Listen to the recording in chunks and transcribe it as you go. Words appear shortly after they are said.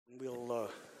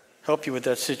help you with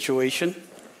that situation.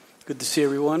 Good to see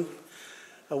everyone.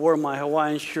 I wore my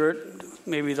Hawaiian shirt,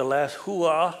 maybe the last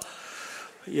hoo-ah,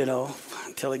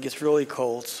 until it gets really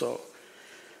cold. So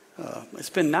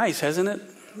it's been nice, hasn't it?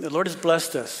 The Lord has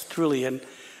blessed us, truly. And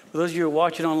for those of you who are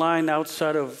watching online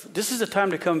outside of, this is the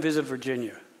time to come visit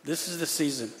Virginia. This is the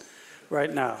season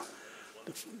right now.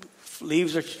 The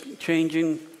leaves are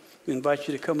changing. We invite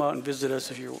you to come out and visit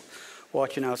us if you're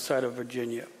watching outside of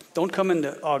Virginia. Don't come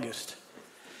into August.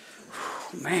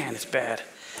 Whew, man, it's bad.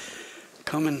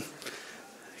 Come in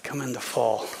the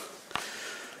fall.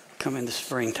 Come in the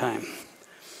springtime.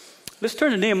 Let's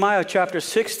turn to Nehemiah chapter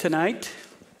 6 tonight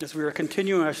as we are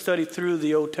continuing our study through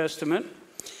the Old Testament.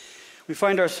 We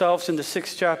find ourselves in the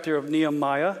 6th chapter of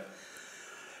Nehemiah,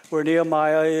 where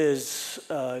Nehemiah is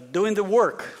doing the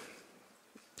work,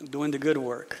 doing the good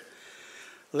work.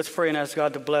 Let's pray and ask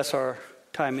God to bless our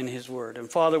time in His Word. And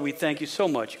Father, we thank you so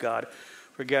much, God,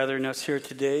 for gathering us here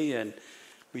today. And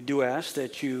we do ask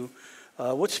that you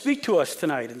would speak to us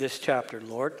tonight in this chapter,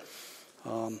 Lord.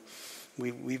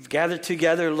 We've gathered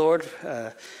together, Lord,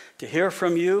 to hear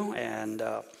from you. And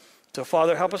so,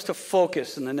 Father, help us to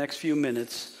focus in the next few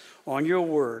minutes on your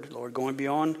word, Lord, going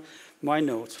beyond my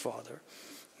notes, Father.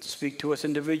 Speak to us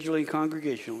individually and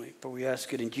congregationally. But we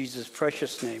ask it in Jesus'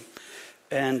 precious name.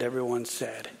 And everyone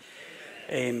said,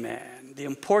 Amen. The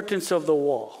importance of the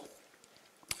wall.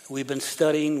 We've been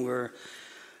studying. We're,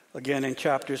 again, in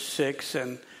chapter 6.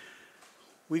 And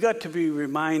we got to be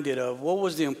reminded of what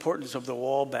was the importance of the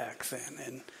wall back then.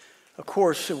 And, of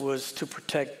course, it was to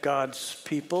protect God's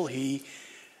people.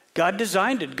 God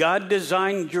designed it. God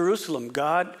designed Jerusalem.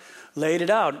 God laid it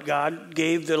out. God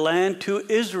gave the land to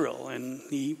Israel, and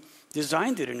He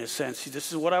designed it in a sense.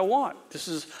 This is what I want. This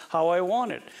is how I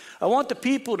want it. I want the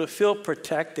people to feel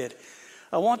protected.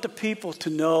 I want the people to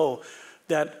know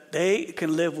that they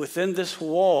can live within this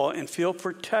wall and feel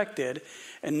protected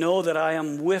and know that I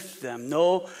am with them,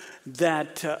 know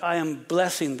that I am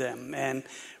blessing them. And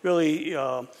really,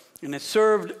 and it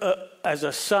served as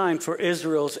a sign for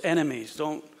Israel's enemies.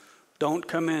 Don't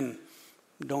come in.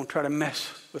 Don't try to mess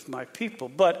with my people.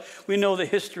 But we know the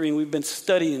history, and we've been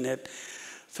studying it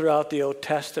throughout the Old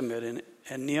Testament.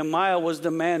 And Nehemiah was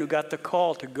the man who got the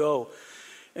call to go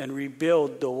and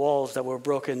rebuild the walls that were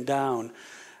broken down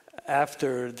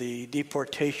after the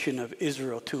deportation of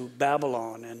Israel to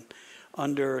Babylon. And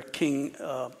under King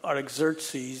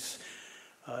Artaxerxes,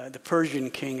 the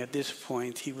Persian king at this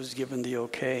point, he was given the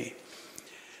okay.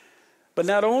 But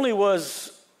not only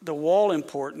was the wall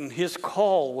important, his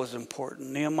call was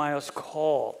important. Nehemiah's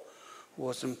call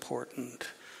was important.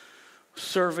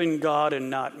 Serving God and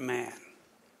not man.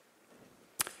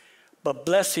 But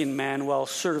blessing man while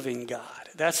serving God.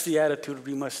 That's the attitude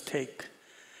we must take.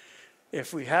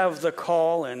 If we have the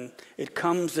call and it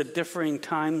comes at differing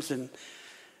times and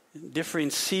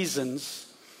differing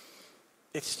seasons,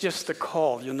 it's just the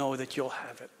call. You know that you'll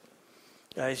have it.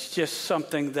 It's just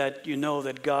something that you know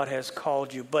that God has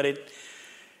called you. But it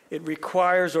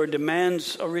requires or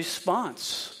demands a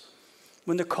response.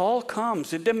 When the call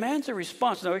comes, it demands a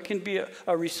response. Now, it can be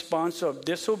a response of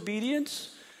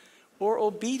disobedience or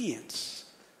obedience.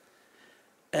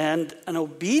 And an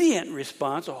obedient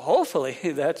response, hopefully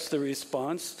that's the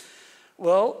response,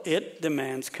 well, it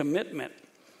demands commitment.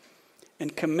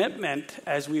 And commitment,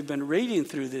 as we've been reading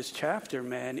through this chapter,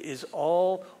 man, is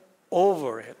all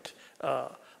over it.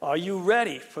 Are you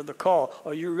ready for the call?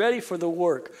 Are you ready for the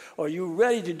work? Are you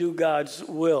ready to do God's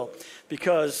will?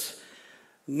 Because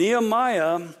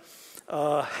Nehemiah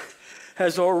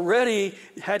has already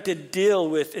had to deal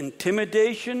with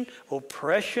intimidation,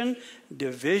 oppression,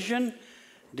 division,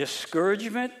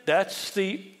 discouragement. That's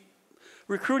the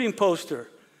recruiting poster.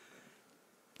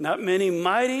 Not many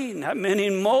mighty, not many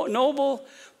noble,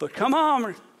 but come on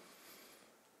and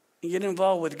get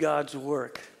involved with God's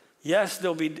work. Yes,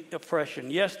 there'll be oppression.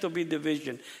 Yes, there'll be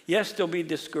division. Yes, there'll be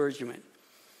discouragement,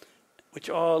 which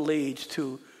all leads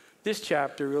to this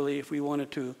chapter, really, if we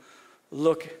wanted to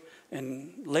look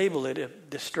and label it a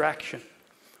distraction.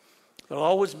 There'll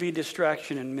always be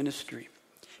distraction in ministry.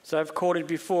 So I've quoted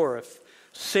before, if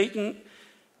Satan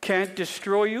can't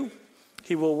destroy you,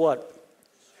 he will what?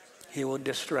 He will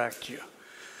distract you.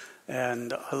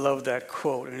 And I love that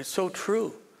quote, and it's so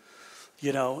true.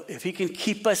 You know, if he can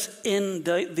keep us in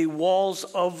the walls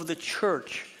of the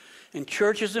church, and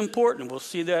church is important. We'll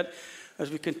see that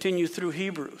as we continue through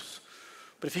Hebrews.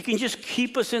 But if he can just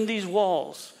keep us in these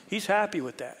walls, he's happy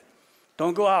with that.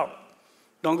 Don't go out.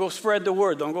 Don't go spread the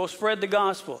word. Don't go spread the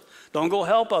gospel. Don't go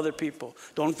help other people.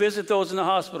 Don't visit those in the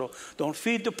hospital. Don't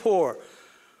feed the poor.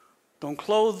 Don't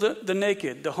clothe the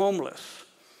naked, the homeless.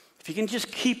 If he can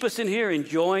just keep us in here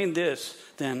enjoying this,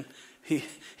 then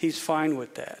He's fine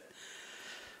with that.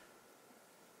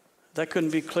 That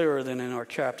couldn't be clearer than in our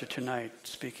chapter tonight,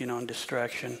 speaking on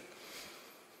distraction.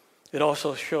 It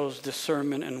also shows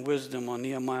discernment and wisdom on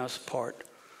Nehemiah's part,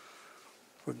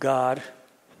 where God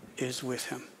is with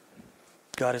him.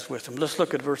 God is with him. Let's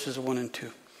look at verses 1 and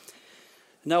 2.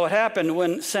 Now it happened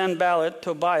when Sanballat,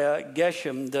 Tobiah,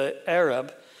 Geshem, the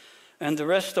Arab, and the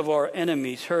rest of our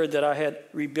enemies heard that I had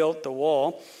rebuilt the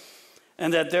wall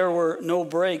and that there were no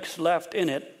breaks left in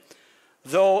it,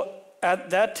 though at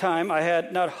that time I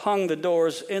had not hung the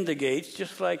doors in the gates,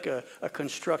 just like a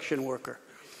construction worker.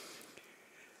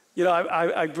 You know,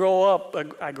 I grew up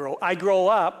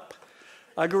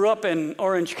in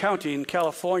Orange County in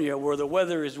California, where the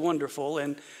weather is wonderful,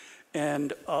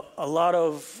 and a lot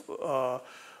of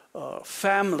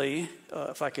family,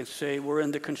 if I can say, were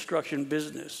in the construction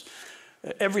business.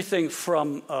 Everything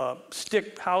from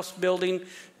stick house building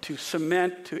to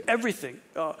cement to everything,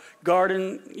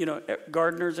 gardeners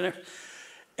and everything.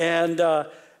 And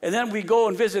then we go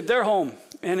and visit their home,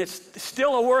 and it's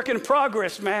still a work in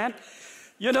progress, man.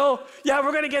 You know, yeah,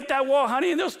 we're going to get that wall,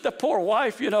 honey. And the poor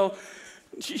wife, you know,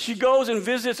 she goes and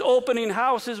visits opening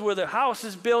houses where the house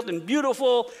is built and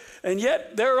beautiful, and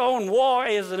yet their own wall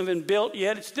hasn't been built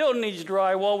yet. It still needs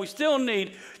drywall. We still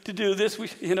need to do this.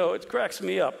 It cracks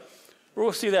me up.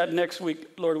 We'll see that next week,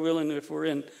 Lord willing, if we're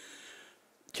in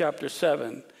chapter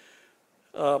 7.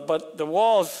 But the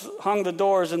walls hung the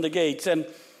doors and the gates. And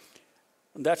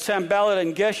that Sanballat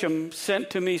and Geshem sent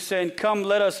to me, saying, "Come,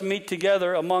 let us meet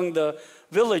together among the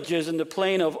villages in the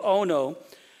plain of Ono."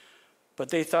 But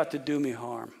they thought to do me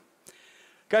harm.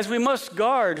 Guys, we must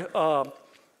guard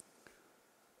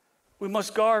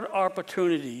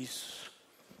opportunities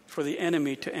for the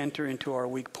enemy to enter into our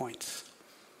weak points.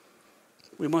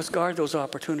 We must guard those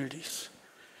opportunities.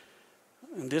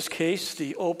 In this case,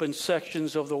 the open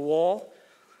sections of the wall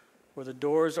where the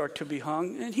doors are to be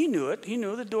hung, and he knew it. He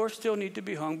knew the doors still need to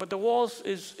be hung, but the walls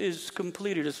is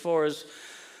completed as far as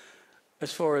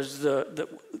the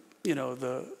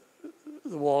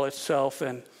wall itself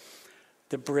and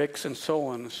the bricks and so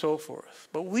on and so forth.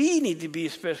 But we need to be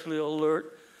especially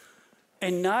alert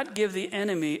and not give the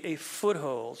enemy a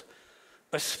foothold,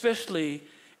 especially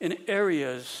in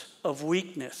areas of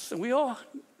weakness. And we all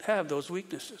have those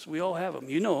weaknesses. We all have them.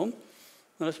 You know them.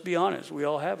 Let's be honest. We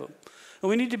all have them. And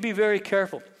we need to be very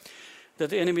careful that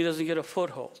the enemy doesn't get a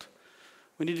foothold.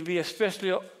 We need to be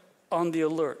especially on the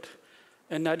alert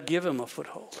and not give him a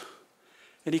foothold.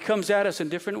 And he comes at us in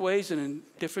different ways and in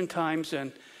different times,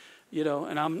 and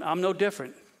and I'm no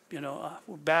different.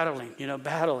 We're battling.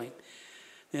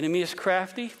 The enemy is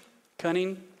crafty,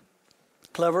 cunning,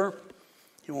 clever.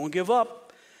 He won't give up.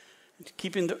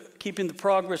 Keeping the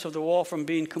progress of the wall from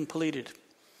being completed.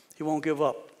 He won't give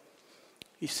up.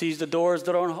 He sees the doors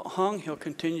that aren't hung, he'll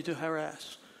continue to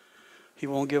harass. He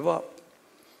won't give up.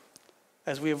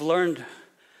 As we have learned,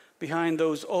 behind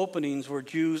those openings were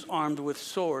Jews armed with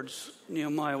swords.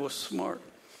 Nehemiah was smart.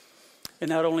 And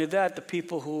not only that, the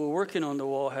people who were working on the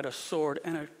wall had a sword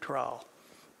and a trowel.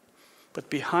 But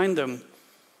behind them,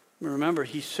 remember,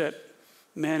 he set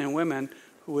men and women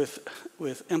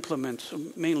with implements,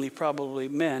 mainly probably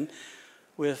men,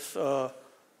 with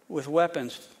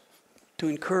weapons to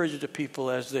encourage the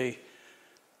people as they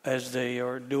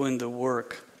are doing the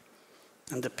work.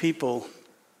 And the people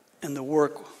and the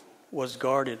work was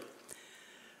guarded.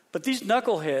 But these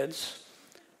knuckleheads,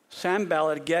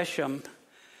 Sanballat, Geshem,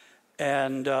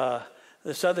 and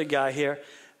this other guy here,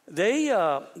 they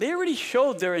already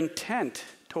showed their intent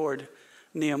toward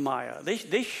Nehemiah.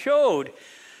 They showed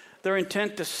their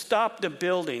intent to stop the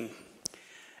building.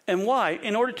 And why?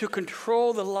 In order to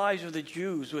control the lives of the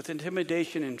Jews with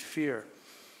intimidation and fear,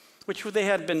 which they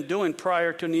had been doing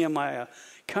prior to Nehemiah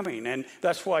coming. And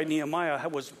that's why Nehemiah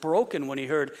was broken when he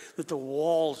heard that the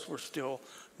walls were still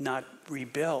not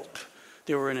rebuilt.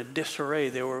 They were in a disarray.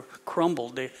 They were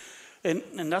crumbled. And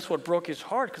that's what broke his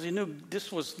heart, because he knew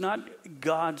this was not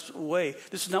God's way.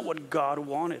 This is not what God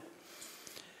wanted.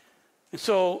 And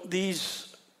so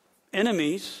these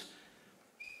enemies,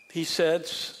 he said,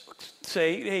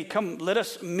 say, "Hey, come, let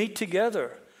us meet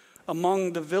together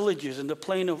among the villages in the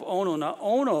plain of Ono." Now,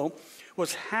 Ono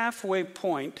was halfway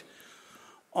point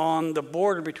on the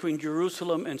border between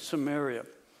Jerusalem and Samaria.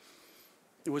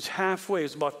 It was halfway. It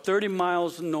was about 30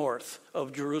 miles north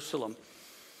of Jerusalem.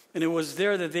 And it was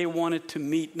there that they wanted to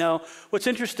meet. Now, what's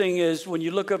interesting is when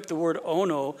you look up the word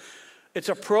Ono, it's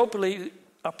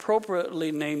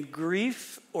appropriately named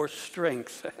grief or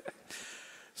strength.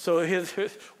 So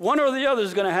one or the other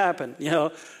is going to happen.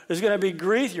 There's going to be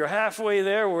grief. You're halfway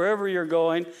there, wherever you're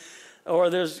going. Or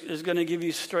there's going to give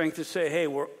you strength to say, hey,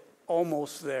 we're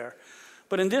almost there.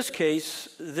 But in this case,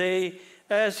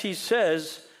 as he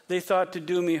says, they thought to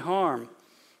do me harm.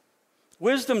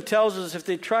 Wisdom tells us if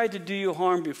they tried to do you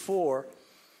harm before,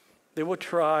 they will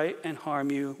try and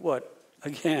harm you, what?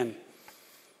 Again.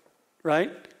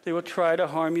 Right? They will try to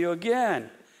harm you again.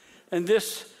 And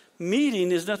this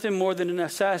meeting is nothing more than an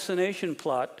assassination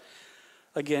plot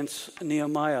against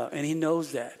Nehemiah. And he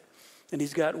knows that. And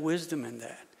he's got wisdom in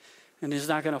that. And he's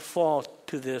not going to fall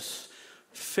to this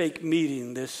fake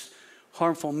meeting, this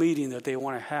harmful meeting that they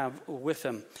want to have with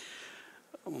him.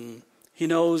 He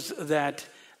knows that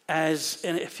and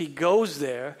if he goes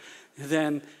there,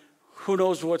 then who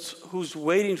knows who's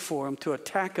waiting for him to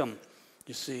attack him,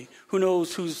 you see. Who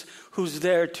knows who's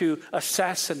there to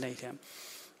assassinate him.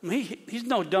 He's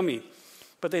no dummy,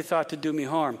 but they thought to do me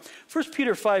harm. 1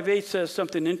 Peter 5:8 says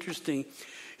something interesting.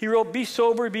 He wrote, "Be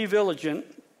sober, be vigilant,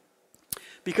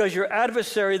 because your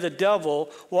adversary, the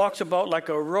devil, walks about like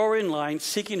a roaring lion,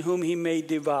 seeking whom he may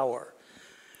devour."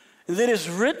 And it is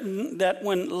written that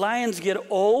when lions get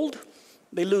old,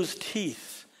 they lose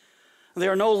teeth. They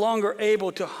are no longer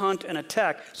able to hunt and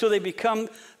attack, so they become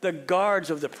the guards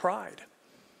of the pride.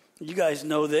 You guys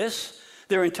know this.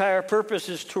 Their entire purpose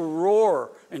is to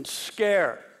roar and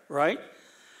scare, right?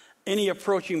 Any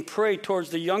approaching prey towards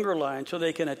the younger lion so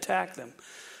they can attack them.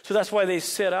 So that's why they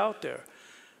sit out there.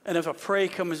 And if a prey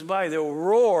comes by, they'll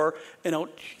roar and they'll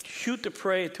shoot the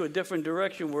prey to a different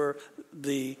direction where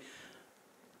the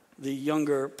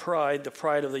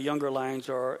pride of the younger lions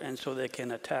are, and so they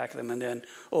can attack them. And then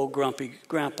old grumpy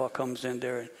grandpa comes in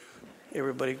there and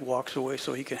everybody walks away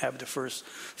so he can have the first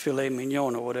filet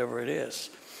mignon or whatever it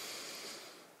is.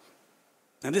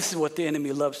 And this is what the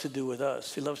enemy loves to do with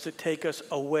us. He loves to take us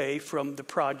away from the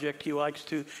project. He likes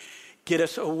to get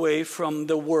us away from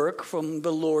the work, from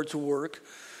the Lord's work.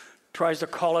 Tries to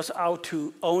call us out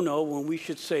to oh no when we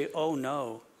should say oh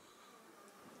no.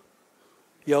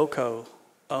 Yoko,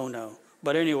 oh no.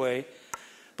 But anyway,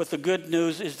 but the good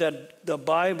news is that the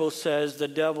Bible says the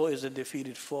devil is a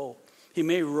defeated foe. He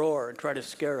may roar and try to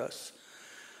scare us.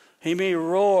 He may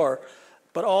roar,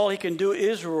 but all he can do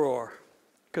is roar.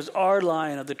 Because our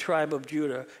Lion of the tribe of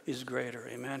Judah is greater.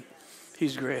 Amen.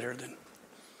 He's greater than.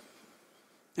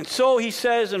 And so he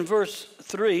says in verse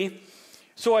 3,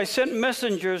 "So I sent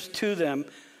messengers to them,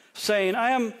 saying,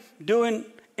 I am doing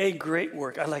a great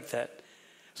work." I like that.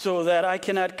 "So that I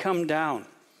cannot come down.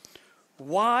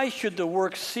 Why should the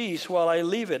work cease while I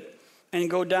leave it and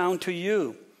go down to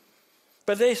you?"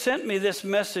 But they sent me this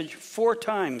message 4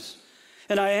 times,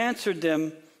 and I answered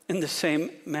them in the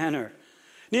same manner.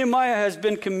 Nehemiah has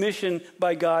been commissioned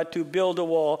by God to build a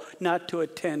wall, not to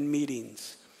attend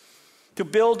meetings. To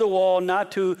build a wall,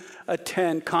 not to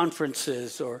attend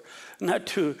conferences, or not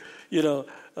to,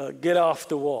 get off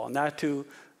the wall, not to,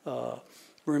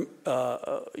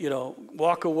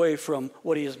 walk away from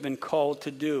what he has been called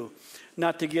to do,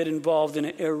 not to get involved in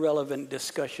irrelevant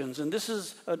discussions. And this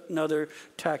is another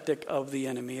tactic of the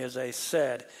enemy, as I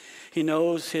said. He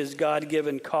knows his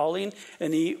God-given calling,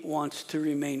 and he wants to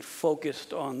remain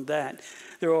focused on that.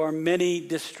 There are many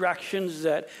distractions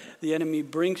that the enemy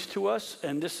brings to us,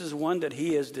 and this is one that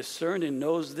he has discerned and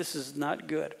knows this is not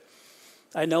good.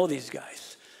 I know these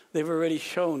guys. They've already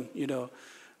shown,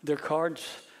 their cards,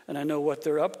 and I know what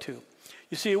they're up to.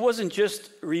 You see, it wasn't just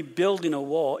rebuilding a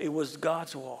wall, it was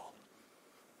God's wall.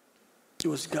 It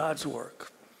was God's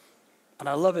work. And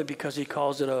I love it because he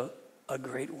calls it a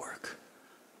great work.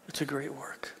 It's a great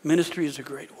work. Ministry is a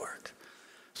great work.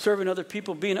 Serving other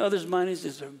people, being others-minded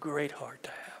is a great heart to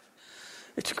have.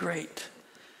 It's great.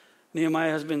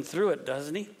 Nehemiah has been through it,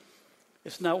 doesn't he?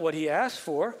 It's not what he asked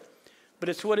for, but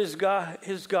it's what his God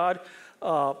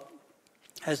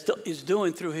is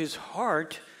doing through his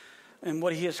heart and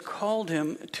what he has called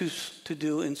him to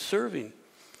do in serving.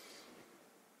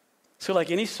 So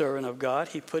like any servant of God,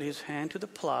 he put his hand to the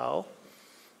plow,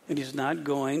 and he's not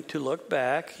going to look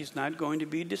back. He's not going to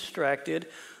be distracted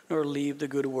nor leave the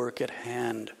good work at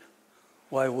hand.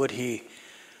 Why would he?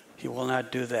 He will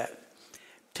not do that.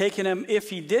 Taking him, if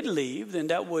he did leave, then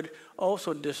that would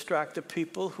also distract the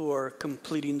people who are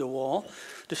completing the wall,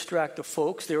 distract the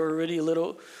folks. They're already a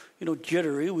little,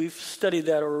 jittery. We've studied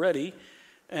that already.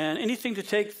 And anything to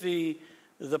take the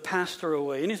pastor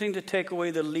away, anything to take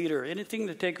away the leader, anything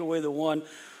to take away the one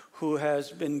who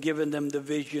has been given them the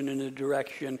vision and the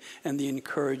direction and the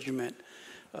encouragement.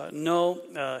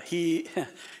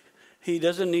 He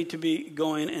doesn't need to be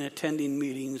going and attending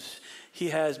meetings. He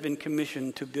has been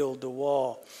commissioned to build the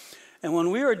wall. And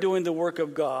when we are doing the work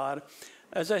of God,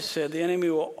 as I said, the enemy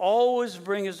will always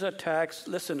bring his attacks,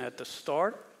 listen, at the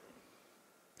start,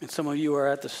 and some of you are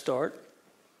at the start,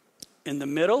 in the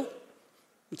middle,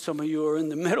 and some of you are in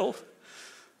the middle,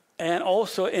 and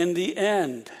also in the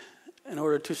end, in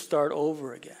order to start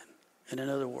over again in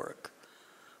another work.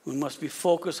 We must be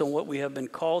focused on what we have been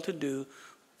called to do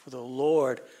for the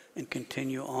Lord and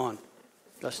continue on.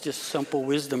 That's just simple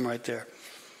wisdom right there.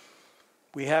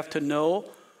 We have to know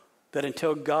that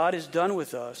until God is done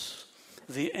with us,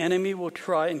 the enemy will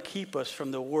try and keep us from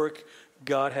the work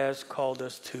God has called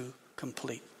us to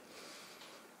complete.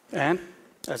 And,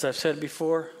 as I've said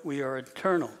before, we are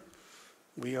eternal.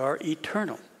 We are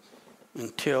eternal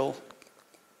until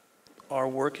our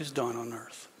work is done on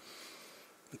earth,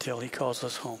 until he calls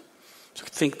us home. So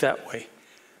think that way.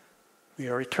 We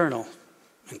are eternal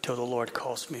until the Lord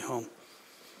calls me home.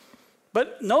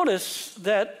 But notice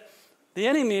that the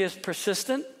enemy is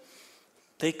persistent.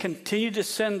 They continue to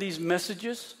send these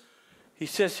messages. He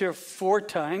says here 4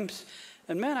 times,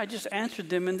 and man, I just answered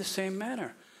them in the same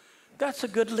manner. That's a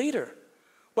good leader.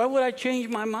 Why would I change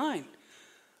my mind?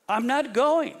 I'm not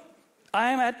going.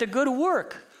 I am at the good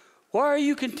work. Why are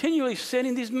you continually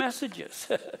sending these messages?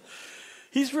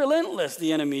 He's relentless,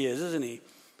 the enemy is, isn't he?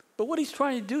 But what he's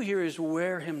trying to do here is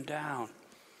wear him down.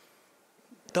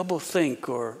 Double think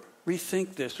or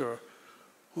rethink this, or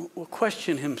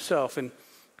question himself and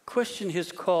question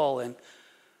his call and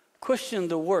question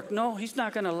the work. No, he's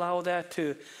not going to allow that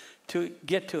to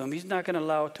get to him. He's not going to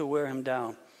allow it to wear him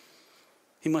down.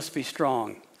 He must be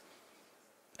strong.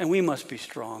 And we must be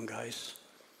strong, guys.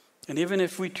 And even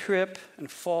if we trip and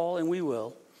fall, and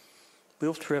we'll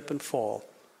trip and fall.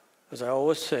 As I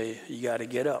always say, you got to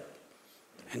get up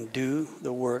and do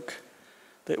the work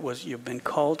that you've been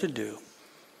called to do,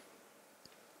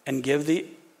 and give the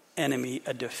enemy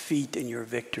a defeat in your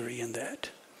victory in that.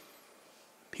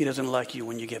 He doesn't like you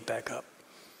when you get back up.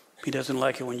 He doesn't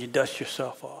like it when you dust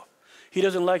yourself off. He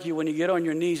doesn't like you when you get on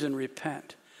your knees and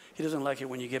repent. He doesn't like it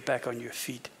when you get back on your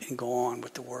feet and go on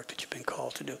with the work that you've been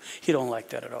called to do. He don't like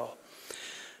that at all.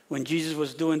 When Jesus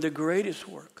was doing the greatest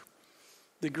work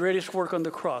on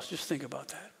the cross, just think about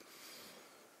that.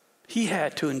 He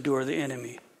had to endure the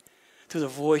enemy through the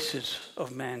voices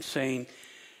of man saying,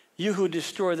 you who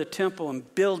destroy the temple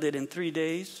and build it in 3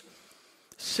 days,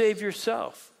 save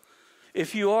yourself.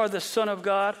 If you are the Son of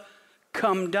God,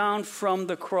 come down from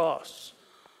the cross.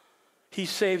 He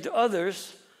saved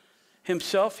others.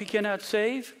 Himself he cannot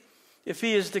save. If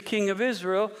he is the King of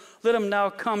Israel, let him now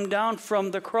come down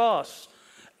from the cross,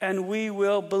 and we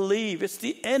will believe. It's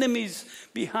the enemies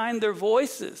behind their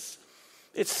voices.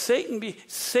 It's Satan.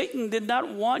 Satan did not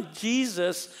want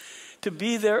Jesus to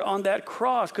be there on that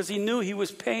cross because he knew he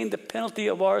was paying the penalty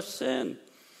of our sin.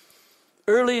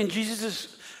 Early in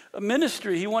Jesus'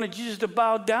 ministry, he wanted Jesus to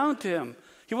bow down to him.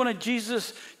 He wanted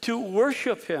Jesus to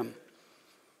worship him.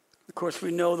 Of course,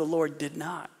 we know the Lord did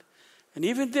not. And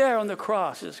even there on the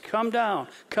cross, it says, come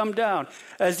down,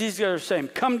 as these guys are saying,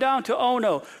 come down to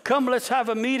Ono, come, let's have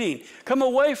a meeting, come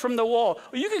away from the wall.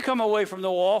 You can come away from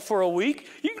the wall for a week,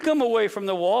 you can come away from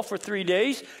the wall for 3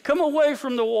 days, come away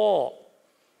from the wall.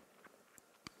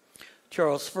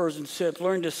 Charles Spurgeon said,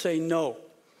 learn to say no.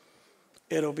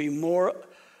 It'll be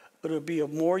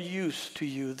of more use to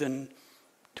you than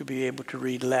to be able to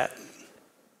read Latin,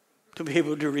 to be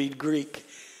able to read Greek,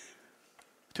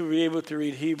 to be able to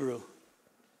read Hebrew.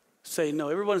 Say no.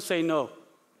 Everyone say no. No.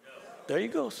 There you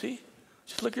go, see?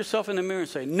 Just look yourself in the mirror and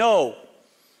say, no.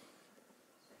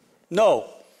 No.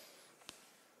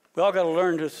 We all got to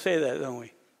learn to say that, don't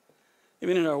we?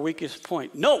 Even in our weakest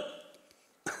point. No.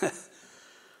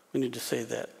 We need to say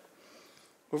that.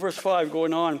 Well, verse 5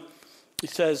 going on, he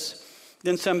says,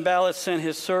 then Sanballat sent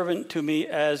his servant to me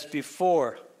as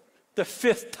before, the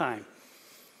 5th time.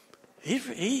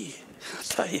 He I'll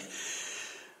tell you,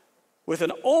 with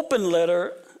an open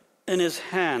letter in his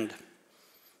hand.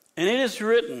 And it is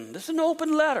written, this is an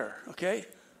open letter, okay?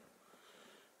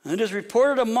 And it is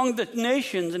reported among the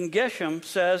nations, and Geshem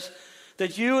says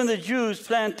that you and the Jews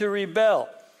plan to rebel.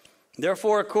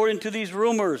 Therefore, according to these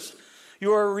rumors,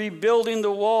 you are rebuilding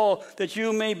the wall that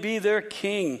you may be their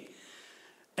king.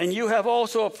 And you have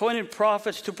also appointed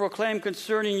prophets to proclaim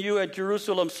concerning you at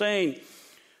Jerusalem, saying,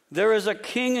 there is a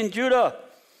king in Judah.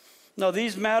 Now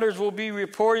these matters will be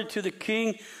reported to the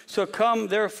king, so come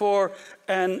therefore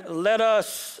and let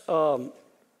us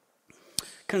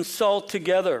consult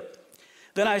together.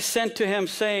 Then I sent to him,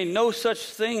 saying, no such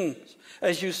things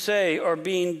as you say are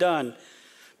being done,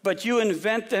 but you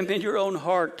invent them in your own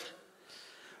heart.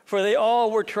 For they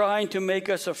all were trying to make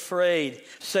us afraid,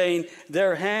 saying,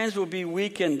 their hands will be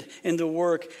weakened in the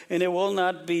work, and it will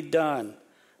not be done.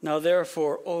 Now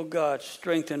therefore, O God,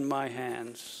 strengthen my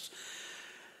hands.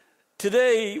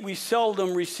 Today, we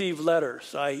seldom receive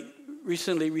letters. I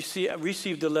recently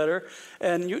received a letter,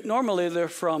 and normally they're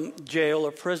from jail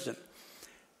or prison.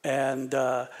 And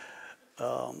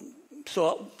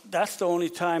So that's the only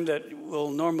time that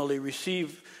we'll normally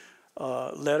receive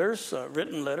letters,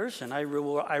 written letters, and I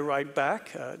write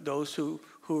back. Those who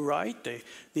write, they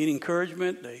need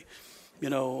encouragement. They,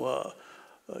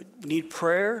 need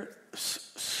prayer.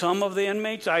 Some of the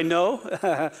inmates I know,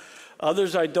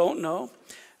 others I don't know.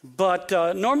 But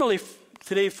normally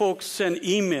today folks send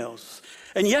emails.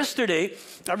 And yesterday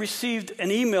I received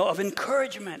an email of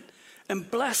encouragement and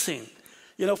blessing,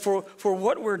 for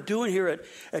what we're doing here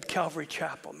at Calvary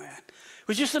Chapel, man. It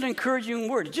was just an encouraging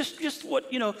word. Just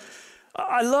what,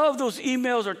 I love those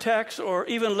emails or texts or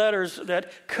even letters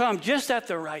that come just at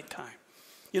the right time.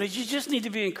 You just need to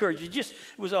be encouraged. It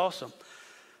was awesome.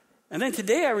 And then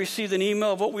today I received an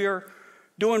email of what we are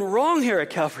doing wrong here at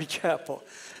Calvary Chapel.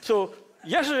 So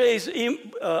yesterday's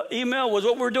email was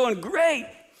what we're doing great.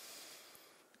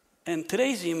 And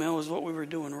today's email was what we were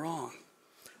doing wrong.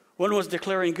 One was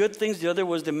declaring good things. The other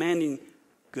was demanding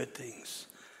good things.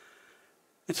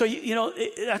 And so,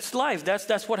 that's life.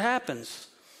 That's what happens.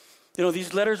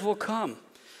 These letters will come.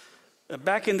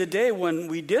 Back in the day when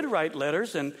we did write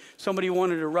letters and somebody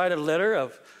wanted to write a letter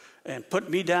and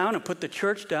put me down and put the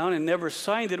church down and never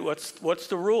signed it, what's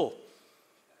the rule?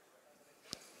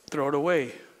 Throw it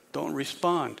away. Don't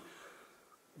respond.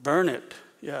 Burn it.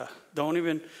 Yeah. Don't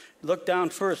even look down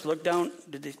first. Look down.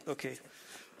 Okay.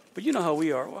 But you know how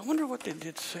we are. Well, I wonder what they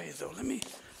did say, though.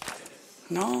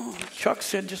 No, Chuck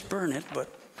said just burn it, but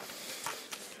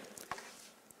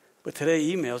today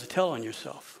emails, tell on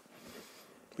yourself.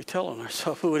 We tell on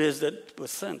ourselves who it is that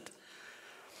was sent.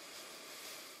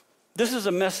 This is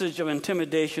a message of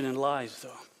intimidation and lies,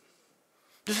 though.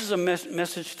 This is a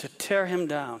message to tear him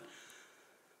down.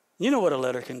 You know what a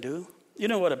letter can do. You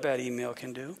know what a bad email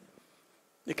can do.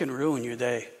 It can ruin your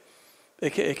day.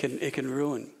 It can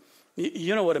ruin.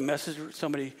 You know what a message,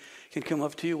 somebody can come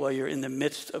up to you while you're in the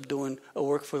midst of doing a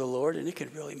work for the Lord, and it can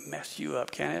really mess you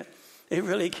up, can it? It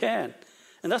really can.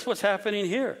 And that's what's happening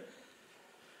here.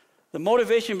 The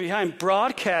motivation behind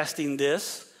broadcasting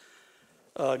this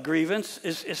grievance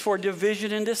is for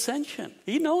division and dissension.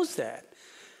 He knows that.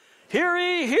 Hear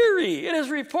ye, hear ye. It is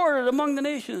reported among the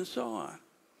nations, and so on.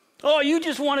 Oh, you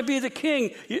just want to be the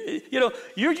king.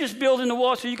 You're just building the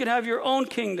wall so you can have your own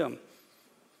kingdom.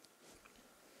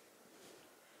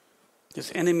 His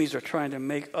enemies are trying to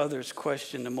make others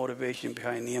question the motivation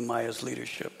behind Nehemiah's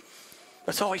leadership.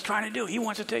 That's all he's trying to do. He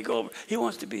wants to take over. He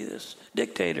wants to be this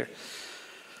dictator.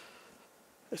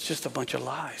 It's just a bunch of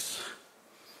lies.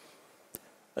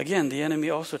 Again, the enemy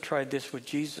also tried this with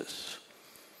Jesus.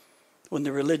 When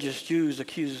the religious Jews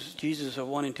accused Jesus of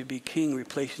wanting to be king,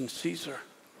 replacing Caesar.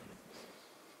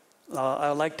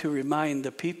 I'd like to remind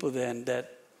the people then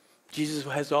that Jesus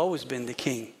has always been the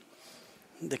King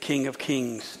of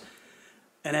Kings.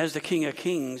 And as the King of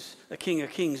Kings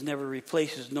never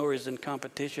replaces nor is in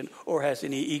competition or has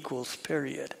any equals,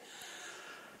 period.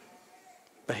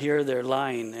 But here they're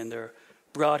lying and they're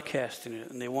broadcasting it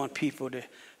and they want people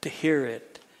to hear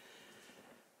it.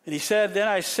 And he said, then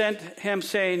I sent him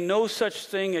saying, no such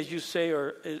thing as you say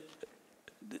are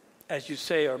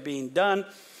being done,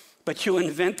 but you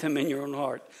invent them in your own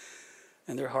heart.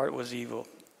 And their heart was evil.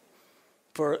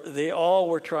 For they all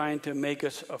were trying to make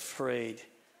us afraid.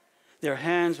 Their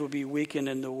hands will be weakened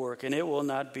in the work, and it will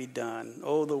not be done.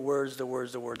 Oh, the words, the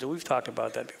words, the words. And we've talked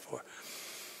about that before.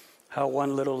 How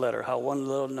one little letter, how one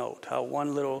little note, how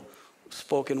one little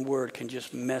spoken word can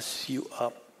just mess you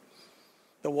up.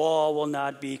 The wall will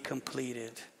not be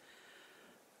completed.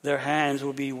 Their hands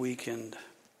will be weakened.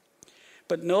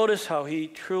 But notice how he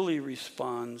truly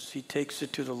responds. He takes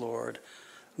it to the Lord.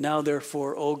 Now,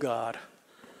 therefore, O God,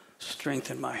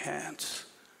 strengthen my hands.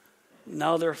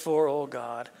 Now, therefore, O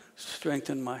God,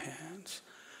 strengthen my hands.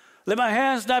 Let my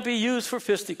hands not be used for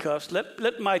fisticuffs.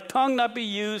 Let my tongue not be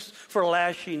used for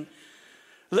lashing.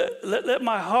 Let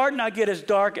my heart not get as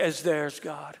dark as theirs,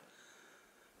 God.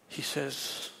 He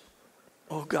says,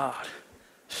 oh God,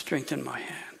 strengthen my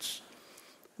hands.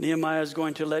 Nehemiah is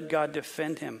going to let God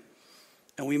defend him.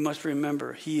 And we must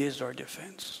remember, he is our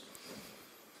defense.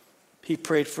 He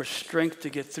prayed for strength to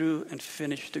get through and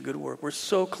finish the good work. We're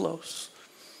so close.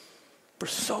 We're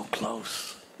so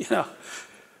close.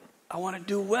 I want to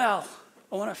do well.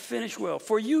 I want to finish well.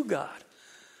 For you, God.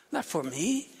 Not for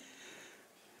me.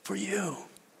 For you.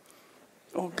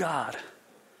 Oh, God,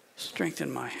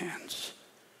 strengthen my hands.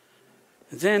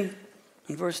 And then,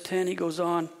 in verse 10, he goes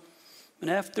on, and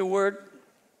afterward,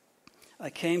 I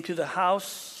came to the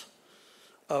house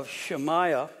of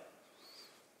Shemaiah,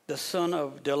 the son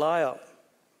of Deliah,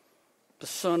 the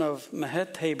son of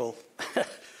Mehetabel,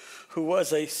 who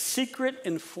was a secret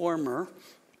informer.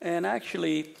 And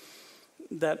actually,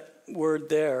 that word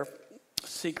there,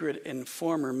 secret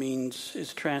informer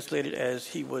is translated as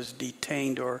he was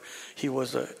detained, or he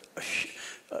was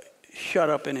shut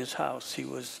up in his house. He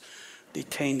was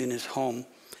detained in his home.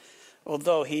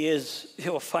 Although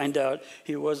he'll find out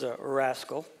he was a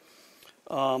rascal.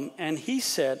 And he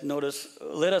said, notice,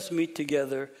 let us meet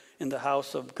together in the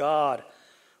house of God,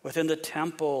 within the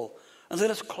temple, and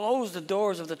let us close the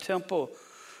doors of the temple,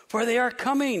 for they are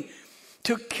coming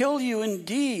to kill you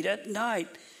indeed at night.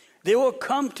 They will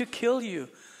come to kill you.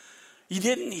 You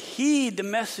didn't heed the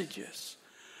messages.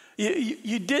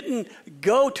 You didn't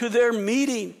go to their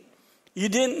meeting. You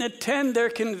didn't attend their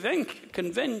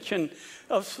convention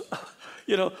of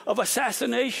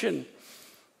assassination.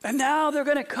 And now they're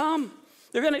going to come.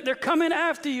 They're coming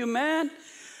after you, man.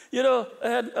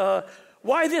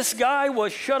 Why this guy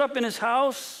was shut up in his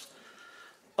house,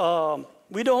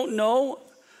 we don't know.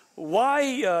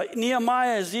 Why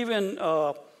Nehemiah is even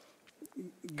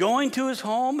going to his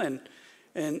home,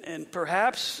 and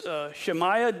perhaps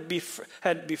Shemaiah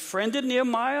had befriended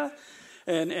Nehemiah,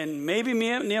 and maybe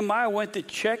Nehemiah went to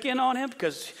check in on him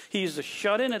because he's a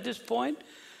shut-in at this point.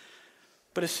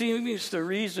 But it seems the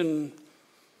reason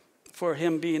for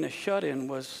him being a shut-in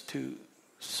was to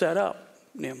set up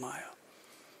Nehemiah.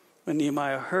 When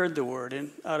Nehemiah heard the word,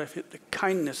 and out of the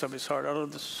kindness of his heart, out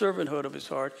of the servanthood of his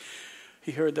heart,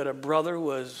 he heard that a brother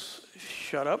was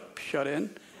shut in,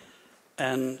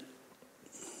 and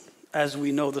as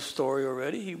we know the story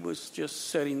already, he was just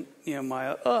setting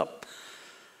Nehemiah up.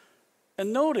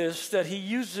 And notice that he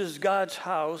uses God's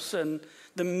house and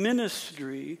the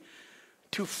ministry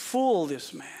to fool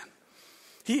this man.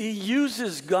 He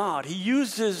uses God. He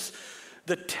uses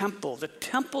the temple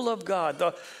of God,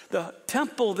 the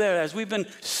temple there, as we've been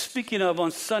speaking of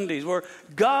on Sundays, where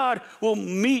God will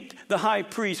meet the high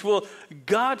priest,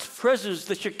 God's presence,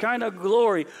 the Shekinah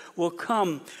glory, will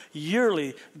come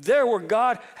yearly. There where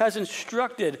God has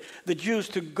instructed the Jews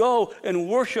to go and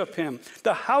worship him.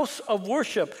 The house of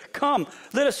worship. Come,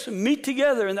 let us meet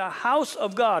together in the house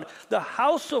of God, the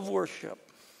house of worship,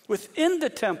 within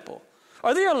the temple.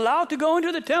 Are they allowed to go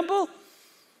into the temple?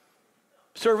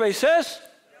 Survey says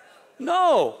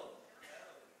no.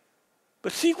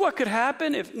 But see what could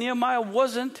happen if Nehemiah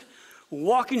wasn't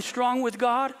walking strong with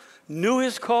God, knew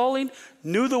his calling,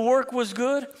 knew the work was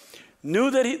good,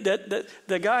 knew that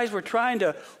the guys were trying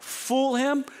to fool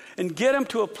him and get him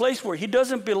to a place where he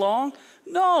doesn't belong.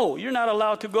 No, you're not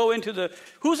allowed to go into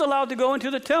who's allowed to go into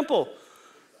the temple?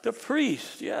 The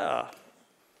priest, yeah.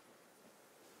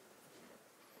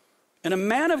 And a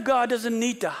man of God doesn't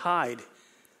need to hide.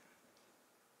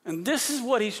 And this is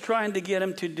what he's trying to get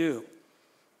him to do.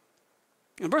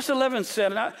 And verse 11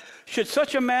 said, should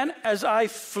such a man as I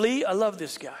flee? I love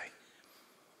this guy.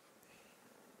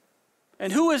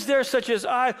 And who is there such as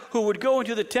I who would go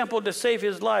into the temple to save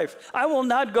his life? I will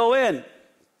not go in.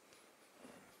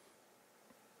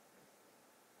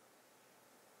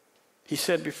 He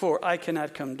said before, I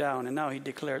cannot come down. And now he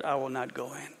declared, I will not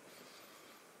go in.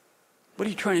 What are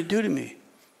you trying to do to me?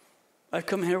 I've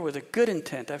come here with a good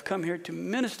intent. I've come here to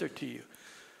minister to you.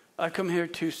 I've come here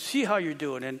to see how you're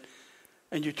doing.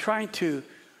 And you're trying to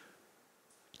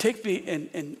take me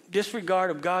in disregard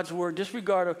of God's word,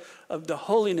 disregard of the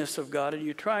holiness of God. And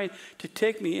you're trying to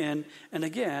take me in. And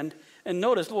again, and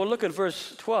notice, well, look at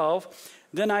verse 12.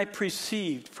 Then I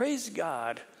perceived, praise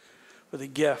God for the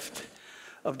gift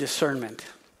of discernment.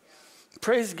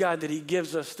 Praise God that he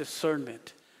gives us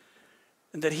discernment.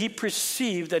 And that he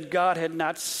perceived that God had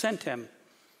not sent him.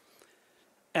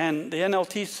 And the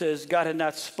NLT says God had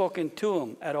not spoken to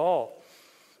him at all.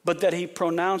 But that he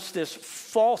pronounced this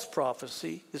false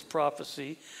prophecy,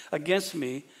 against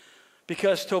me,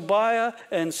 because Tobiah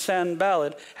and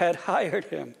Sanballat had hired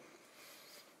him.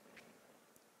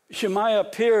 Shemaiah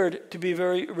appeared to be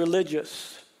very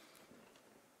religious,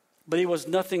 but he was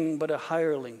nothing but a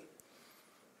hireling.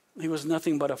 He was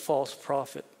nothing but a false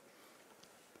prophet.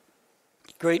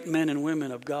 Great men and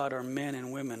women of God are men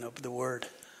and women of the word.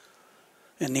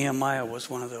 And Nehemiah was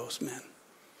one of those men.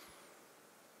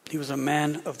 He was a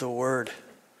man of the word.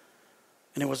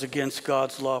 And it was against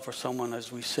God's law for someone,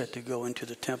 as we said, to go into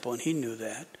the temple. And he knew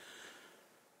that.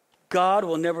 God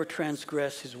will never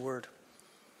transgress his word.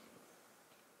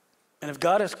 And if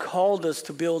God has called us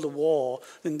to build a wall,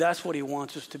 then that's what he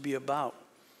wants us to be about.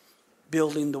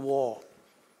 Building the wall.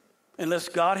 Unless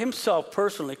God himself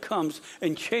personally comes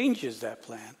and changes that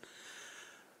plan.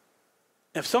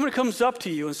 If someone comes up to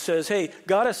you and says, hey,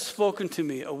 God has spoken to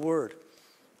me a word.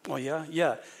 Oh,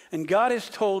 yeah. And God has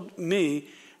told me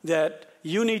that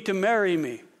you need to marry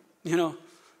me.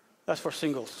 That's for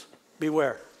singles.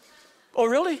 Beware. Oh,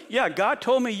 really? Yeah, God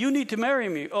told me you need to marry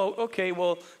me. Oh, okay,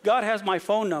 well, God has my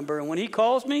phone number. And when he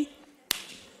calls me,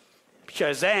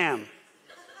 Shazam.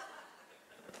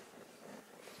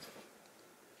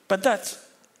 But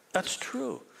that's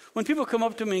true. When people come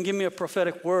up to me and give me a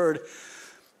prophetic word,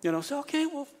 say, okay,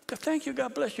 well, thank you,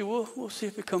 God bless you. We'll see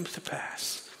if it comes to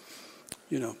pass.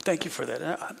 Thank you for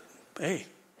that. Hey,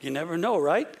 you never know,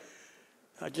 right?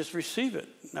 I just receive it.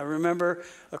 I remember,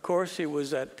 of course, it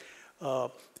was at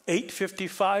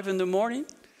 8:55 in the morning.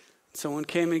 Someone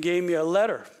came and gave me a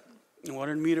letter and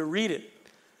wanted me to read it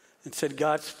and said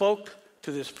God spoke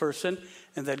to this person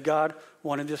and that God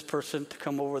wanted this person to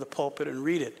come over the pulpit and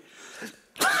read it.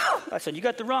 I said, you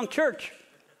got the wrong church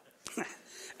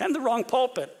and the wrong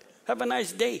pulpit. Have a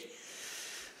nice day.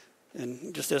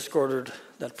 And just escorted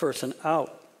that person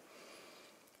out.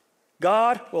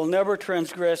 God will never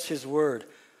transgress his word.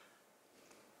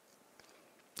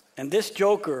 And this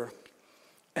joker,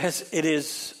 as it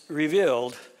is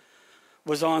revealed,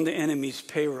 was on the enemy's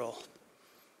payroll.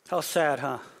 How sad,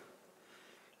 huh?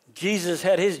 Jesus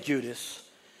had his Judas,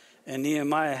 and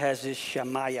Nehemiah has his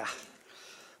Shemaiah.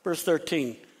 Verse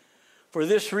 13, for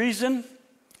this reason,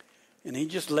 and he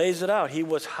just lays it out, he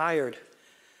was hired,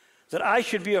 that I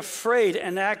should be afraid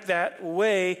and act that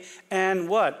way and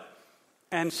what?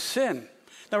 And sin.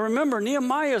 Now remember,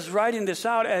 Nehemiah is writing this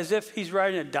out as if he's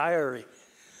writing a diary,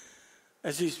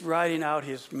 as he's writing out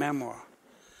his memoir.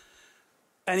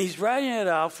 And he's writing it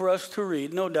out for us to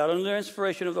read, no doubt, under the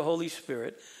inspiration of the Holy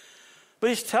Spirit. But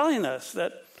he's telling us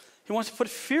that he wants to put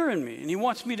fear in me, and he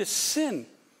wants me to sin,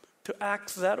 to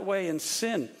act that way and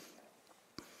sin.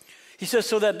 He says,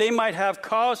 so that they might have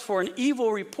cause for an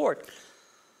evil report,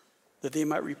 that they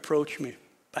might reproach me.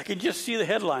 I could just see the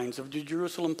headlines of the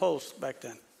Jerusalem Post back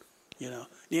then.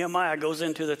 Nehemiah goes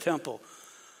into the temple.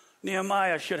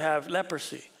 Nehemiah should have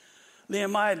leprosy.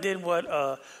 Nehemiah did what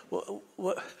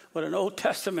an Old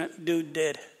Testament dude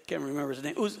did. Can't remember his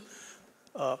name.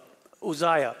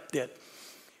 Uzziah did.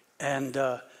 And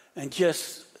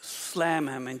just slam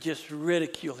him and just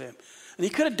ridicule him. And he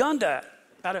could have done that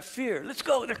out of fear. Let's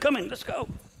go. They're coming. Let's go.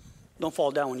 Don't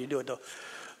fall down when you do it, though.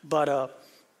 But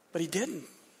he didn't.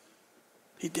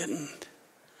 He didn't.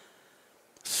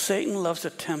 Satan loves to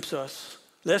tempt us.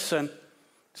 Listen,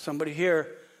 somebody here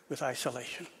with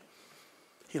isolation.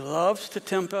 He loves to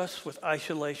tempt us with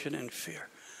isolation and fear.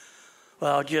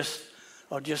 Well, I'll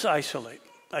just isolate.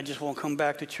 I just won't come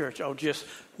back to church. I'll just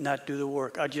not do the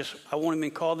work. I won't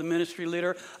even call the ministry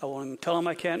leader. I won't even tell him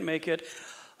I can't make it.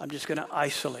 I'm just going to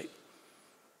isolate.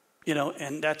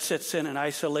 And that sits in, and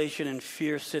isolation and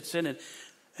fear sits in.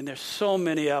 And there's so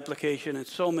many applications and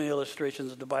so many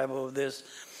illustrations of the Bible of this.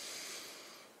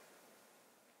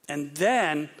 And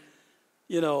then,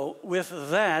 with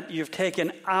that, you're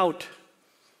taken out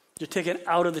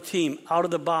of the team, out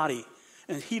of the body.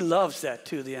 And he loves that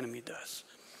too, the enemy does.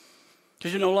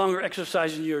 Because you're no longer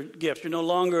exercising your gifts. You're no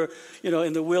longer,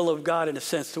 in the will of God in a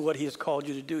sense to what he has called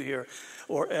you to do here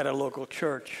or at a local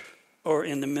church or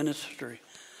in the ministry.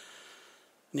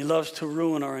 And he loves to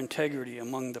ruin our integrity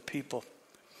among the people.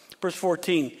 Verse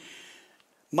 14,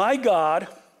 my God,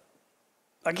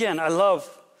 again, I love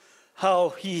how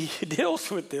he deals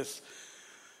with this.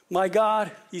 My God,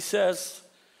 he says,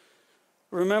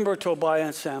 remember Tobiah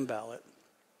and Sanballat.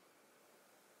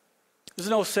 There's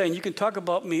no saying, you can talk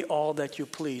about me all that you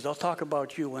please. I'll talk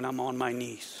about you when I'm on my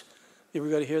knees. You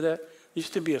ever got to hear that? It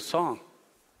used to be a song.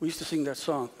 We used to sing that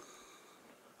song.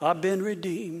 I've been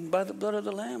redeemed by the blood of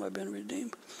the Lamb. I've been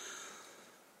redeemed.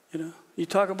 You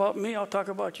talk about me, I'll talk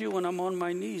about you when I'm on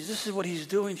my knees. This is what he's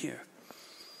doing here.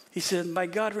 He said, my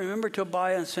God, remember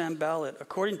Tobiah and Sanballat.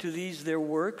 According to these, their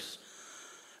works.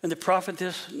 And the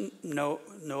prophetess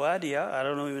Noadiah, I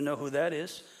don't even know who that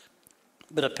is.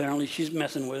 But apparently she's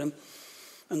messing with him.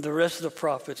 And the rest of the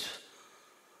prophets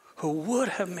who would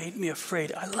have made me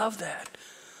afraid. I love that.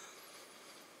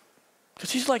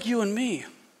 Because he's like you and me.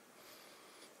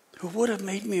 Who would have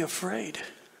made me afraid.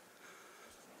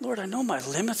 Lord, I know my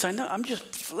limits. I know I'm just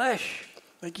flesh,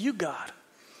 like you, God.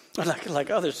 Or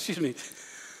like others, excuse me.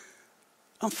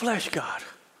 I'm flesh, God,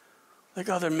 like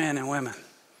other men and women.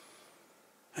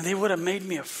 And they would have made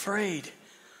me afraid.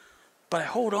 But I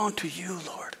hold on to you,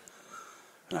 Lord.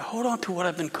 And I hold on to what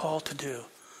I've been called to do.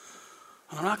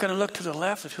 And I'm not going to look to the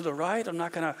left or to the right. I'm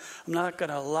not going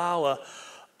to allow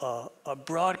a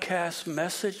broadcast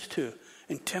message to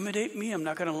intimidate me. I'm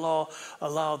not going to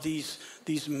allow these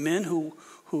men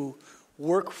who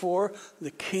work for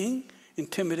the king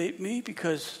intimidate me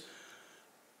because,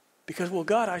 well,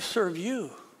 God, I serve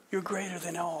you. You're greater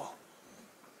than all.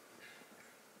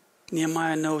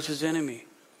 Nehemiah knows his enemy.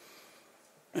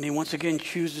 And he once again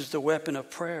chooses the weapon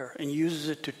of prayer and uses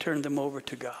it to turn them over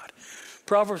to God.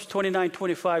 Proverbs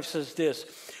 29:25 says this,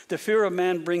 the fear of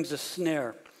man brings a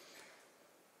snare,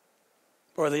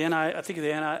 Or I think the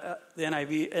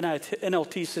NIV,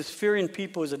 NLT says, fearing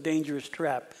people is a dangerous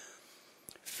trap.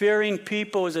 Fearing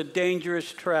people is a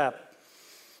dangerous trap.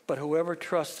 But whoever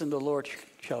trusts in the Lord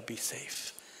shall be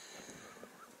safe.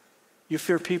 You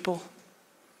fear people?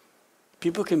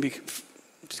 People can be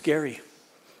scary.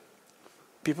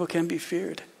 People can be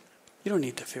feared. You don't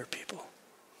need to fear people.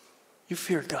 You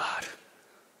fear God.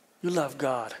 You love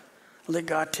God. Let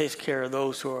God take care of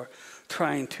those who are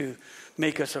trying to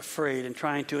make us afraid and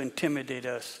trying to intimidate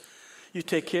us. You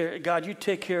take care, God, you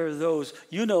take care of those.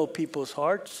 You know people's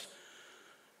hearts.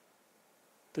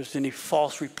 If there's any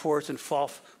false reports and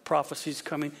false prophecies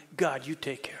coming, God, you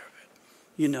take care of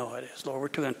it. You know how it is. Lord, we're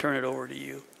going to turn it over to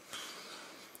you.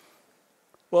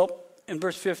 Well, in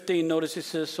verse 15, notice it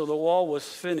says, so the wall was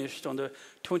finished on the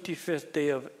 25th day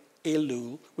of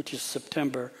Elul, which is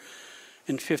September,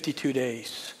 in 52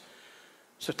 days.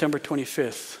 September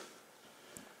 25th.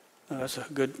 That's a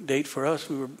good date for us.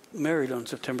 We were married on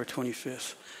September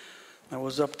 25th. I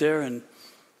was up there and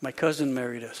my cousin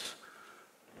married us.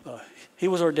 He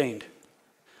was ordained.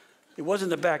 It wasn't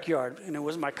the backyard, and it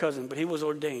wasn't my cousin, but he was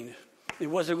ordained. It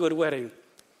was a good wedding.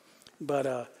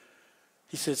 But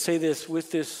he said, say this,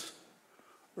 with this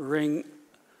ring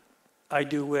I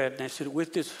do wed. And I said,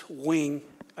 with this wing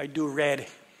I do red.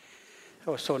 I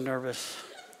was so nervous.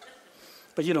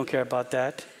 But you don't care about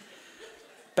that.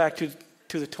 Back to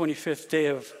the 25th day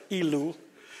of Elul.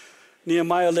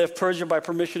 Nehemiah left Persia by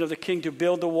permission of the king to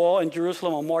build the wall in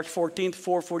Jerusalem on March 14th,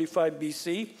 445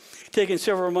 BC, taking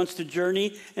several months to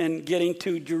journey and getting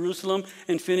to Jerusalem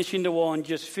and finishing the wall in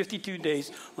just 52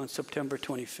 days on September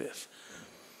 25th.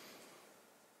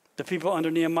 The people under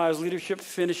Nehemiah's leadership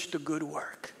finished the good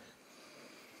work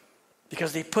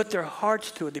because they put their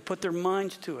hearts to it. They put their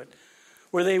minds to it.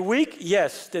 Were they weak?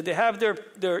 Yes. Did they have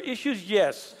their issues?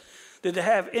 Yes. Did they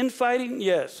have infighting?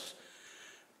 Yes.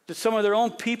 Did some of their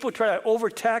own people try to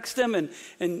overtax them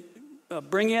and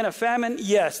bring in a famine?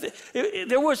 Yes.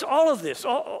 There was all of this.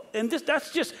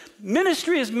 That's just,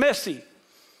 ministry is messy.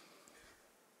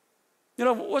 You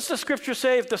know, what's the scripture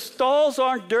say? If the stalls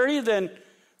aren't dirty, then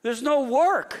there's no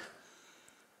work.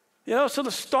 You know, so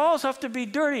the stalls have to be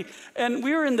dirty. And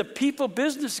we're in the people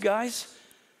business, guys.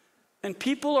 And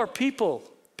people are people.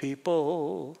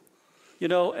 People. You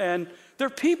know, and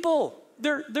they're people.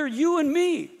 They're you and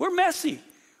me. We're messy.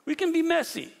 We can be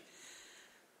messy.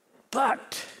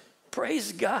 But,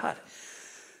 praise God,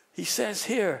 he says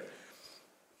here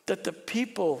that the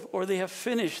people, or they have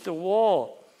finished the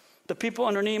wall, the people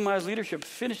under Nehemiah's leadership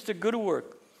finished the good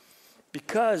work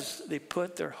because they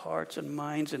put their hearts and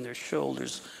minds and their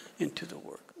shoulders into the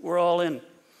work. We're all in.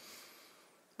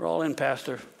 We're all in,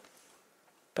 Pastor.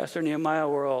 Pastor Nehemiah,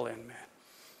 we're all in, man.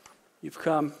 You've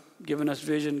come, given us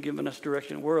vision, given us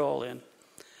direction. We're all in.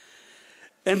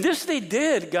 And this they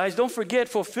did, guys. Don't forget,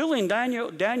 fulfilling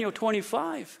Daniel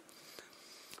 25.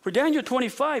 For Daniel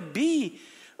 25b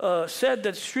said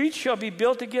that streets shall be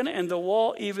built again and the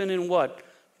wall even in what?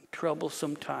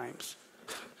 Troublesome times.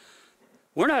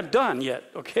 We're not done yet,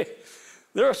 okay?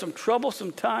 There are some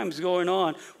troublesome times going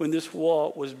on when this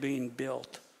wall was being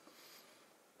built.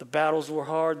 The battles were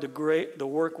hard, the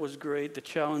work was great, the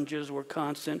challenges were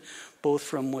constant, both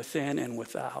from within and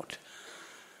without.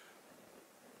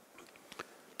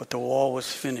 But the wall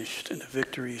was finished and the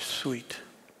victory is sweet.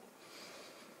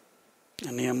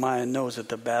 And Nehemiah knows that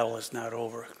the battle is not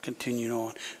over. Continuing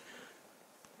on.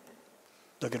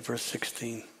 Look at verse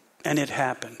 16. And it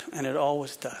happened. And it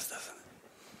always does, doesn't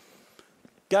it?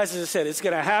 Guys, as I said, it's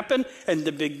going to happen in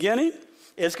the beginning.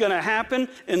 It's going to happen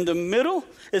in the middle.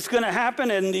 It's going to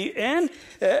happen in the end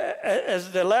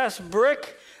as the last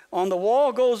brick on the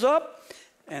wall goes up.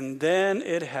 And then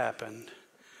it happened.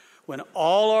 When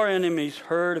all our enemies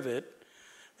heard of it,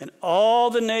 and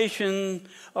all the nation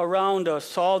around us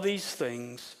saw these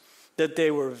things, that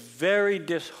they were very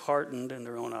disheartened in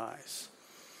their own eyes.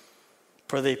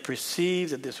 For they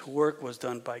perceived that this work was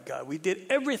done by God. We did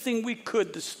everything we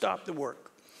could to stop the work.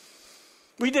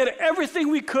 We did everything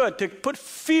we could to put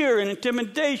fear and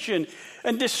intimidation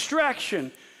and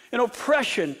distraction and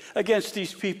oppression against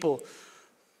these people.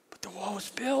 But the wall was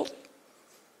built.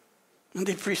 And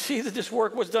they perceived that this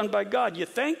work was done by God. You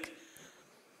think?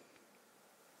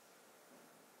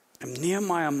 And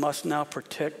Nehemiah must now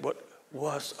protect what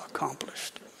was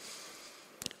accomplished.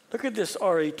 Look at this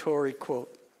R.A. Torrey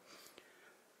quote.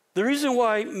 The reason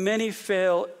why many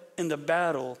fail in the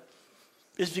battle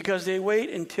is because they wait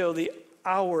until the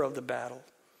hour of the battle.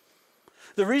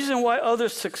 The reason why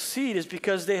others succeed is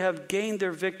because they have gained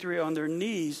their victory on their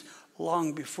knees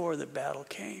long before the battle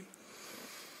came.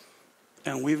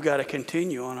 And we've got to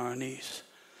continue on our knees.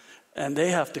 And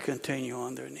they have to continue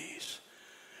on their knees.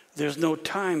 There's no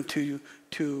time to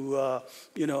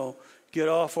get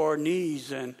off our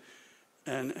knees and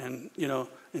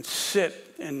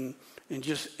sit and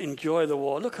just enjoy the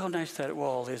wall. Look how nice that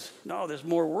wall is. No, there's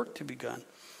more work to be done.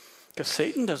 Because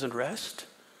Satan doesn't rest.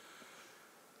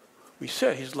 We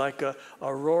said he's like a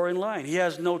roaring lion. He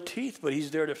has no teeth, but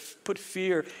he's there to put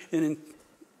fear and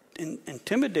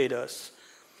intimidate us.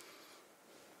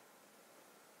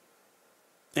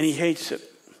 And he hates it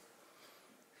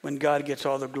when God gets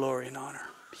all the glory and honor.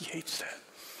 He hates that.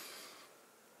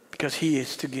 Because he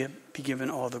is to be given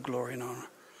all the glory and honor.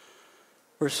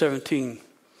 Verse 17.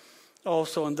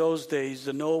 Also in those days,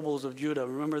 the nobles of Judah,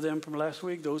 remember them from last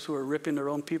week? Those who were ripping their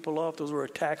own people off, those who were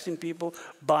taxing people,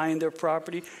 buying their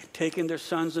property, taking their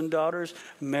sons and daughters,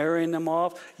 marrying them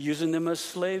off, using them as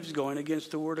slaves, going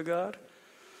against the word of God.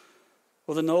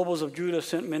 Well, the nobles of Judah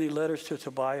sent many letters to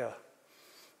Tobiah,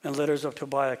 and letters of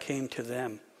Tobiah came to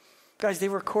them. Guys, they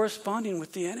were corresponding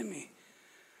with the enemy.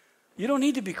 You don't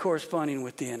need to be corresponding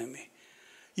with the enemy.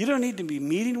 You don't need to be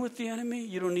meeting with the enemy.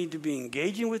 You don't need to be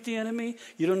engaging with the enemy.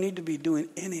 You don't need to be doing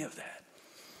any of that.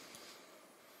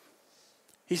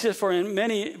 He says, for in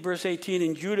many, verse 18,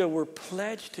 in Judah were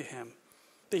pledged to him.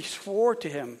 They swore to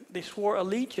him. They swore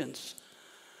allegiance.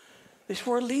 They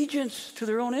swore allegiance to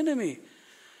their own enemy.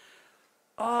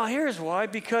 Here's why.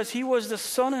 Because he was the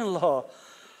son-in-law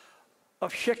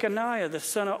of Shechaniah, the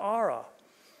son of Ara.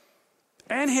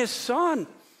 And his son,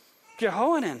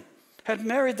 Jehohanan, had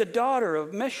married the daughter of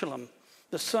Meshullam,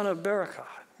 the son of Berechiah.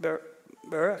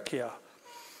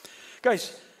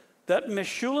 Guys, that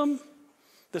Meshullam,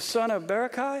 the son of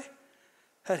Berechiah,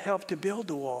 had helped to build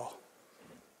the wall.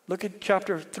 Look at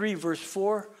chapter 3, verse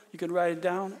 4. You can write it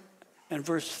down. And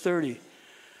verse 30.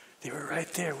 They were right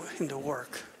there in the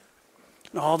work.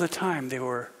 And all the time they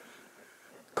were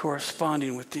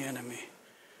corresponding with the enemy.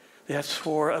 They had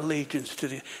swore allegiance to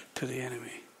the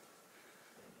enemy.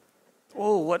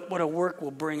 Oh, what a work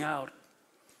will bring out.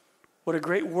 What a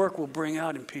great work will bring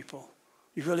out in people.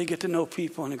 You really get to know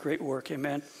people in a great work,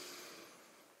 amen?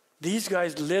 These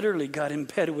guys literally got in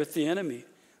bed with the enemy.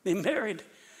 They married.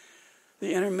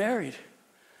 They intermarried.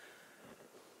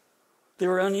 They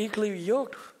were unequally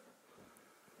yoked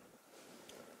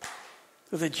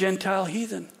with a Gentile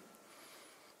heathen.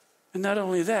 And not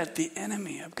only that, the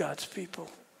enemy of God's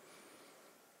people.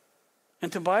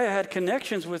 And Tobiah had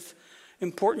connections with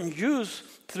important Jews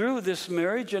through this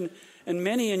marriage, and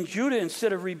many in Judah,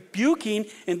 instead of rebuking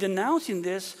and denouncing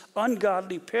this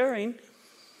ungodly pairing,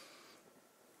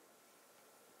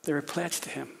 they were pledged to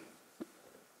him.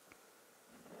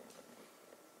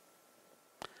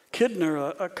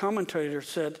 Kidner, a commentator,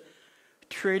 said,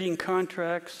 trading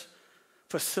contracts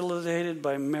facilitated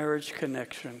by marriage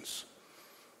connections.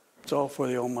 It's all for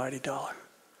the almighty dollar.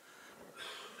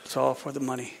 It's all for the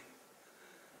money.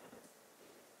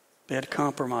 They had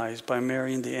compromised by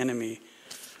marrying the enemy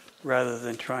rather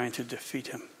than trying to defeat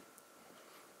him.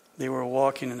 They were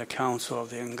walking in the counsel of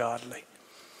the ungodly.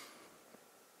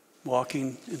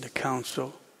 Walking in the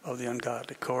counsel of the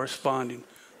ungodly, corresponding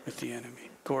with the enemy,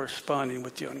 corresponding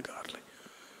with the ungodly.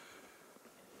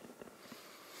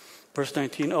 Verse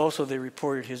 19, also they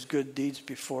reported his good deeds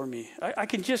before me. I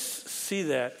can just see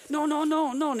that. No,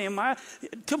 Nehemiah.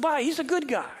 Tobiah, he's a good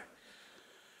guy.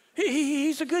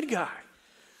 He's a good guy.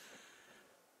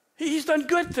 He's done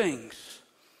good things.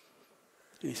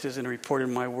 And he says, and reported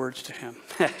my words to him.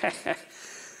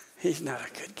 He's not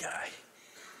a good guy.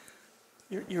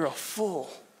 You're a fool.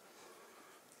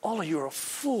 All of you are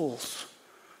fools.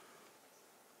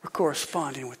 We're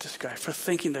corresponding with this guy for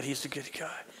thinking that he's a good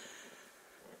guy.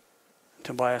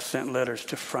 Tobiah sent letters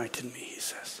to frighten me, he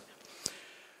says.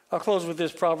 I'll close with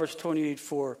this, Proverbs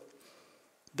 28:4.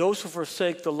 Those who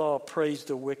forsake the law praise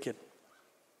the wicked,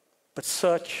 but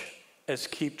such as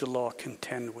keep the law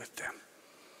contend with them.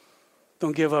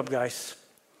 Don't give up, guys.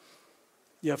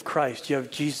 You have Christ. You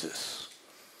have Jesus.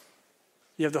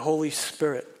 You have the Holy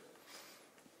Spirit.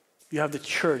 You have the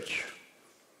church.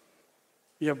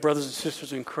 You have brothers and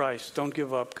sisters in Christ. Don't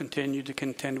give up. Continue to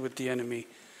contend with the enemy.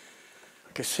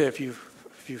 Like I said, if you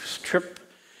trip,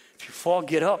 if you fall,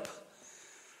 get up.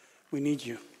 We need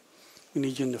you. We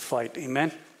need you in the fight.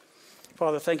 Amen?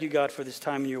 Father, thank you, God, for this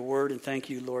time in your word, and thank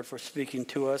you, Lord, for speaking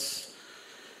to us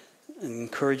and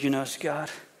encouraging us, God.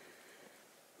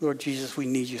 Lord Jesus, we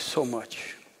need you so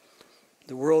much.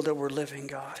 The world that we're living,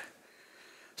 God.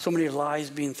 So many lies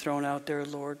being thrown out there,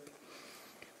 Lord.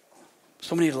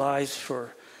 So many lies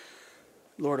for,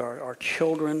 Lord, our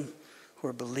children who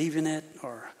are believing it,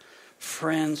 our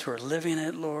friends who are living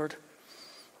it, Lord.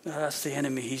 That's the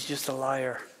enemy. He's just a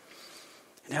liar.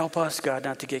 And help us, God,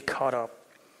 not to get caught up.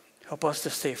 Help us to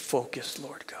stay focused,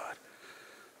 Lord God,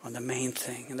 on the main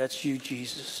thing, and that's you,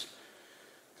 Jesus,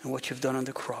 and what you've done on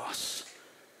the cross,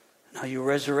 and how you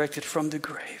resurrected from the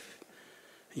grave,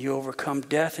 and you overcome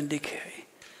death and decay,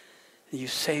 and you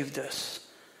saved us,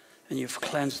 and you've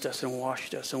cleansed us and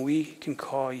washed us, and we can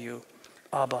call you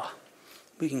Abba.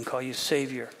 We can call you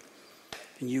Savior,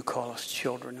 and you call us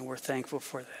children, and we're thankful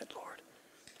for that, Lord.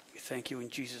 We thank you in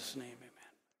Jesus' name.